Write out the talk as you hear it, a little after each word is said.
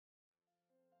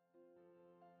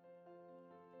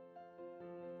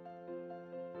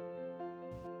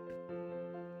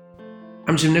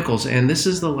I'm Jim Nichols, and this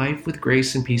is the Life with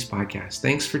Grace and Peace podcast.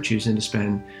 Thanks for choosing to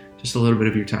spend just a little bit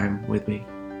of your time with me.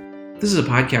 This is a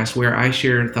podcast where I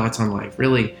share thoughts on life.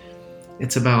 Really,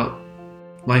 it's about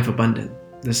life abundant,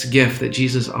 this gift that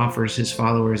Jesus offers his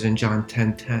followers in John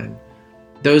 10:10.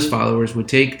 Those followers would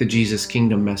take the Jesus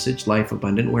kingdom message, life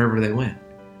abundant, wherever they went.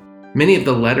 Many of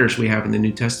the letters we have in the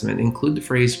New Testament include the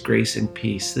phrase grace and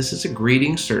peace. This is a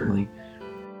greeting, certainly,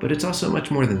 but it's also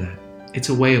much more than that. It's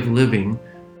a way of living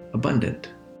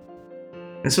abundant.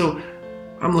 And so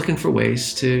I'm looking for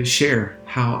ways to share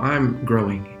how I'm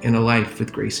growing in a life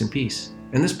with grace and peace.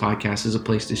 And this podcast is a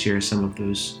place to share some of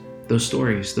those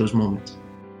stories, those moments.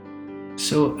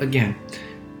 So again,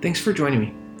 thanks for joining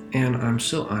me. And I'm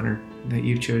so honored that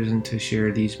you've chosen to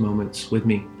share these moments with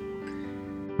me.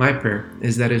 My prayer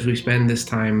is that as we spend this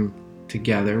time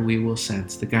together, we will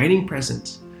sense the guiding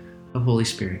presence of Holy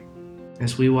Spirit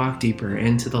as we walk deeper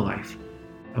into the life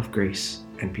of grace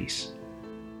and peace.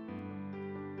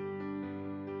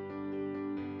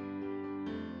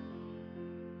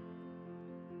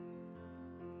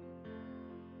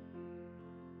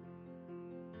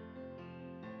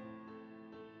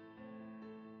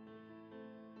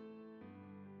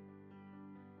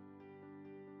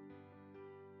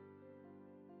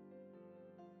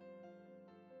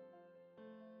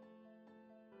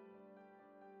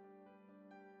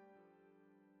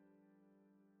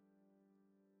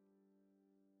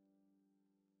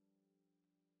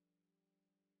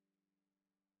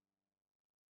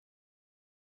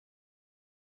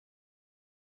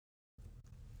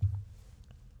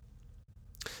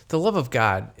 The love of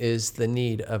God is the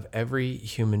need of every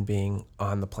human being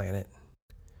on the planet.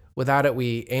 Without it,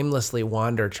 we aimlessly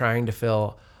wander trying to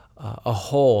fill a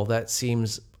hole that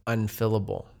seems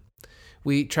unfillable.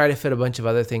 We try to fit a bunch of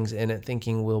other things in it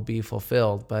thinking we'll be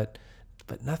fulfilled, but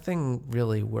nothing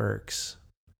really works.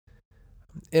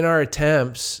 In our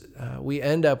attempts, we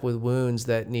end up with wounds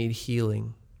that need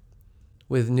healing.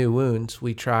 With new wounds,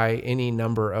 we try any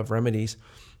number of remedies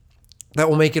that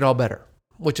will make it all better,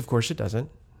 which of course it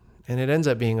doesn't. And it ends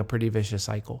up being a pretty vicious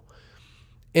cycle.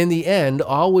 In the end,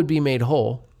 all would be made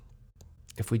whole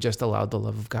if we just allowed the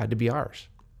love of God to be ours.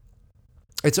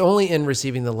 It's only in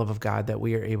receiving the love of God that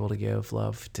we are able to give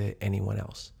love to anyone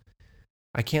else.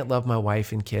 I can't love my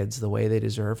wife and kids the way they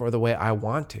deserve or the way I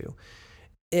want to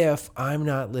if I'm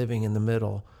not living in the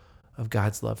middle of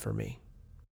God's love for me.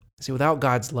 See, without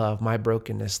God's love, my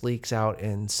brokenness leaks out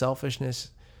in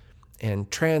selfishness and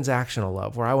transactional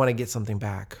love, where I want to get something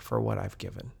back for what I've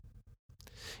given.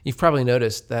 You've probably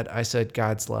noticed that I said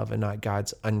God's love and not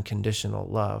God's unconditional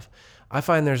love. I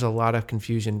find there's a lot of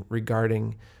confusion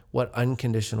regarding what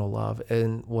unconditional love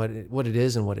and what it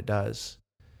is and what it does.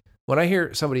 When I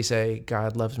hear somebody say,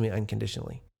 God loves me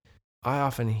unconditionally, I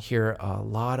often hear a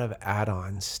lot of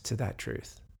add-ons to that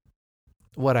truth.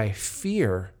 What I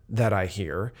fear that I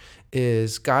hear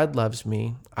is God loves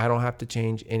me. I don't have to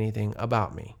change anything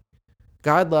about me.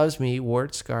 God loves me,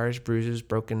 warts, scars, bruises,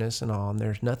 brokenness, and all, and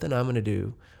there's nothing I'm going to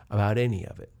do about any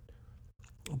of it.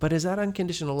 But is that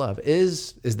unconditional love?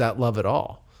 Is that love at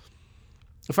all?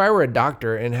 If I were a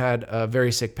doctor and had a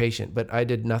very sick patient, but I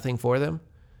did nothing for them,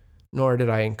 nor did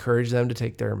I encourage them to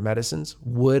take their medicines,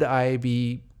 would I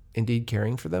be indeed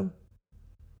caring for them?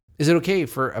 Is it okay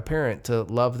for a parent to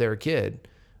love their kid,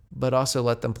 but also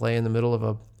let them play in the middle of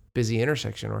a busy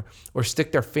intersection or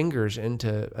stick their fingers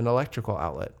into an electrical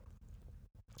outlet?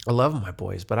 I love my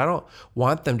boys, but I don't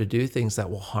want them to do things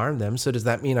that will harm them. So does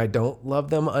that mean I don't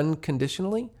love them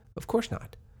unconditionally? Of course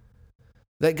not.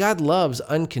 That God loves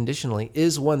unconditionally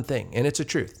is one thing, and it's a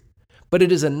truth. But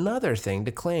it is another thing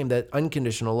to claim that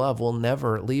unconditional love will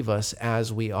never leave us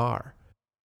as we are.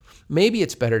 Maybe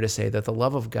it's better to say that the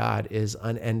love of God is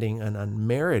unending and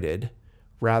unmerited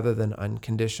rather than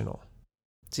unconditional.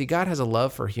 See, God has a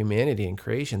love for humanity and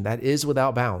creation that is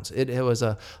without bounds. It was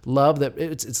a love that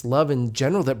it's love in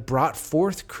general that brought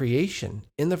forth creation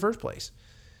in the first place.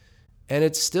 And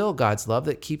it's still God's love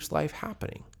that keeps life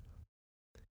happening.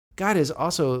 God is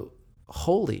also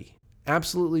holy,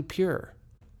 absolutely pure.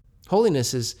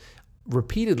 Holiness is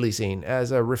repeatedly seen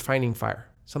as a refining fire,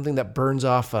 something that burns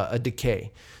off a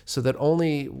decay so that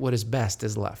only what is best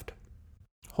is left.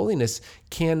 Holiness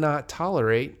cannot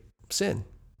tolerate sin,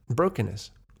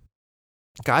 brokenness.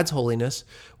 God's holiness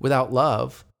without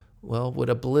love, would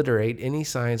obliterate any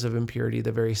signs of impurity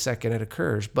the very second it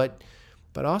occurs. But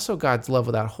also God's love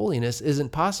without holiness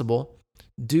isn't possible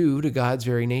due to God's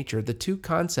very nature. The two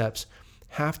concepts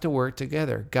have to work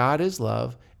together. God is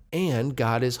love and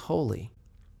God is holy.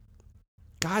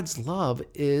 God's love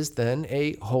is then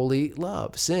a holy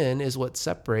love. Sin is what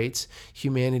separates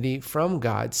humanity from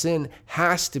God. Sin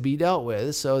has to be dealt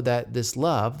with so that this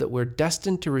love that we're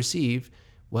destined to receive,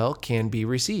 well, can be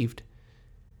received.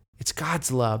 It's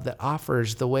God's love that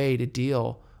offers the way to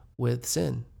deal with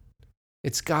sin.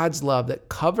 It's God's love that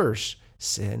covers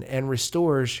sin and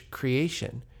restores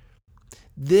creation.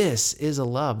 This is a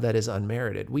love that is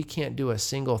unmerited. We can't do a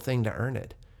single thing to earn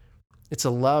it. It's a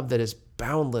love that is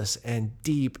boundless and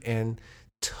deep and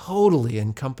totally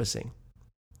encompassing.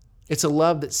 It's a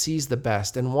love that sees the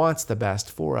best and wants the best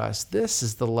for us. This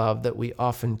is the love that we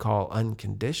often call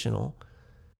unconditional.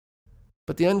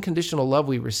 But the unconditional love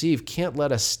we receive can't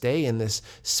let us stay in this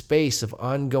space of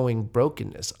ongoing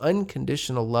brokenness.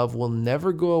 Unconditional love will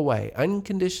never go away.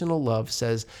 Unconditional love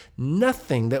says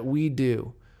nothing that we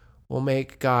do will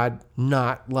make God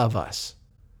not love us.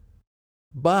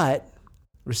 But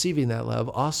receiving that love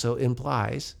also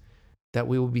implies that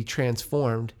we will be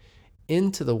transformed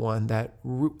into the one that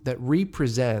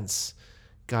represents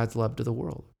God's love to the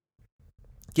world.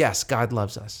 Yes, God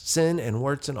loves us, sin and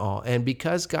warts and all. And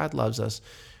because God loves us,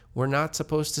 we're not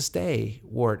supposed to stay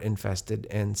wart-infested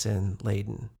and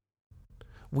sin-laden.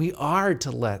 We are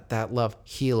to let that love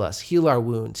heal us, heal our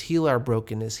wounds, heal our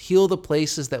brokenness, heal the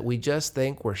places that we just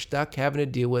think we're stuck having to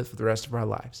deal with for the rest of our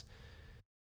lives.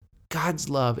 God's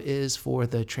love is for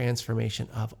the transformation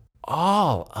of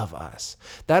all of us.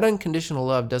 That unconditional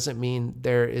love doesn't mean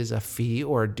there is a fee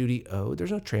or a duty owed.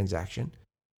 There's no transaction.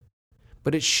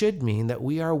 But it should mean that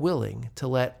we are willing to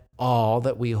let all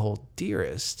that we hold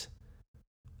dearest,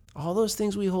 all those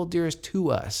things we hold dearest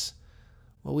to us,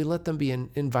 well, we let them be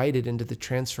invited into the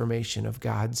transformation of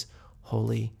God's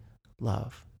holy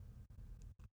love.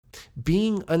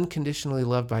 Being unconditionally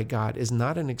loved by God is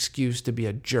not an excuse to be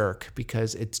a jerk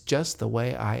because it's just the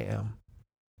way I am.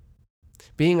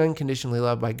 Being unconditionally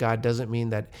loved by God doesn't mean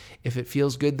that if it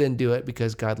feels good, then do it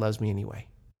because God loves me anyway.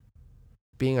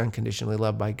 Being unconditionally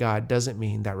loved by God doesn't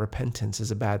mean that repentance is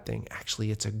a bad thing.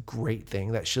 Actually, it's a great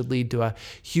thing that should lead to a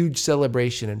huge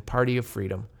celebration and party of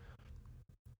freedom.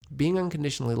 Being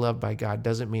unconditionally loved by God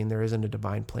doesn't mean there isn't a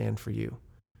divine plan for you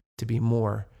to be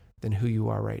more than who you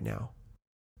are right now.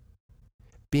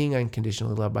 Being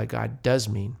unconditionally loved by God does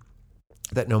mean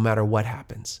that no matter what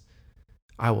happens,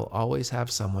 I will always have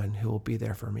someone who will be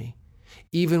there for me.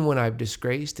 Even when I've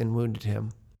disgraced and wounded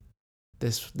him,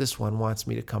 this one wants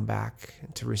me to come back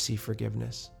and to receive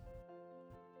forgiveness.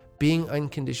 Being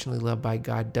unconditionally loved by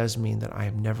God does mean that I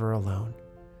am never alone.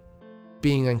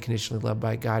 Being unconditionally loved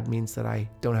by God means that I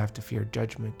don't have to fear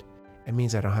judgment. It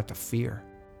means I don't have to fear.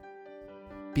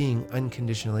 Being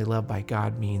unconditionally loved by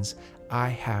God means I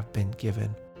have been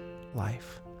given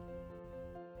life.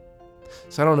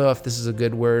 So I don't know if this is a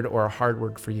good word or a hard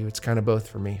word for you. It's kind of both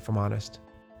for me, if I'm honest.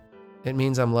 It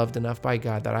means I'm loved enough by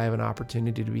God that I have an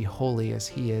opportunity to be holy as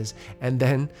He is, and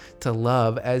then to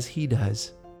love as He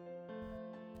does.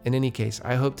 In any case,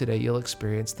 I hope today you'll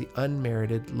experience the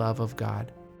unmerited love of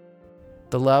God,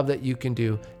 the love that you can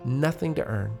do nothing to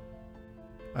earn.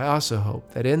 I also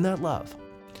hope that in that love,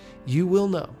 you will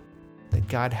know that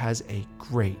God has a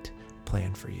great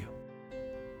plan for you.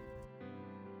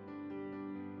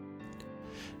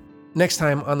 Next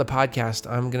time on the podcast,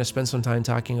 I'm going to spend some time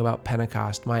talking about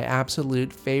Pentecost, my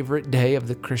absolute favorite day of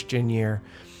the Christian year.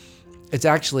 It's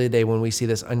actually a day when we see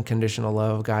this unconditional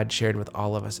love of God shared with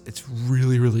all of us. It's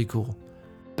really, really cool.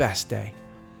 Best day.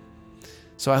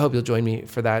 So I hope you'll join me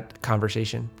for that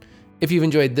conversation. If you've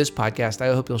enjoyed this podcast,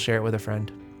 I hope you'll share it with a friend.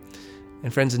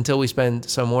 And friends, until we spend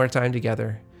some more time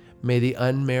together, may the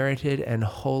unmerited and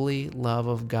holy love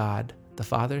of God, the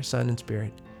Father, Son, and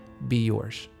Spirit, be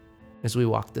yours as we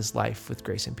walk this life with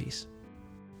grace and peace.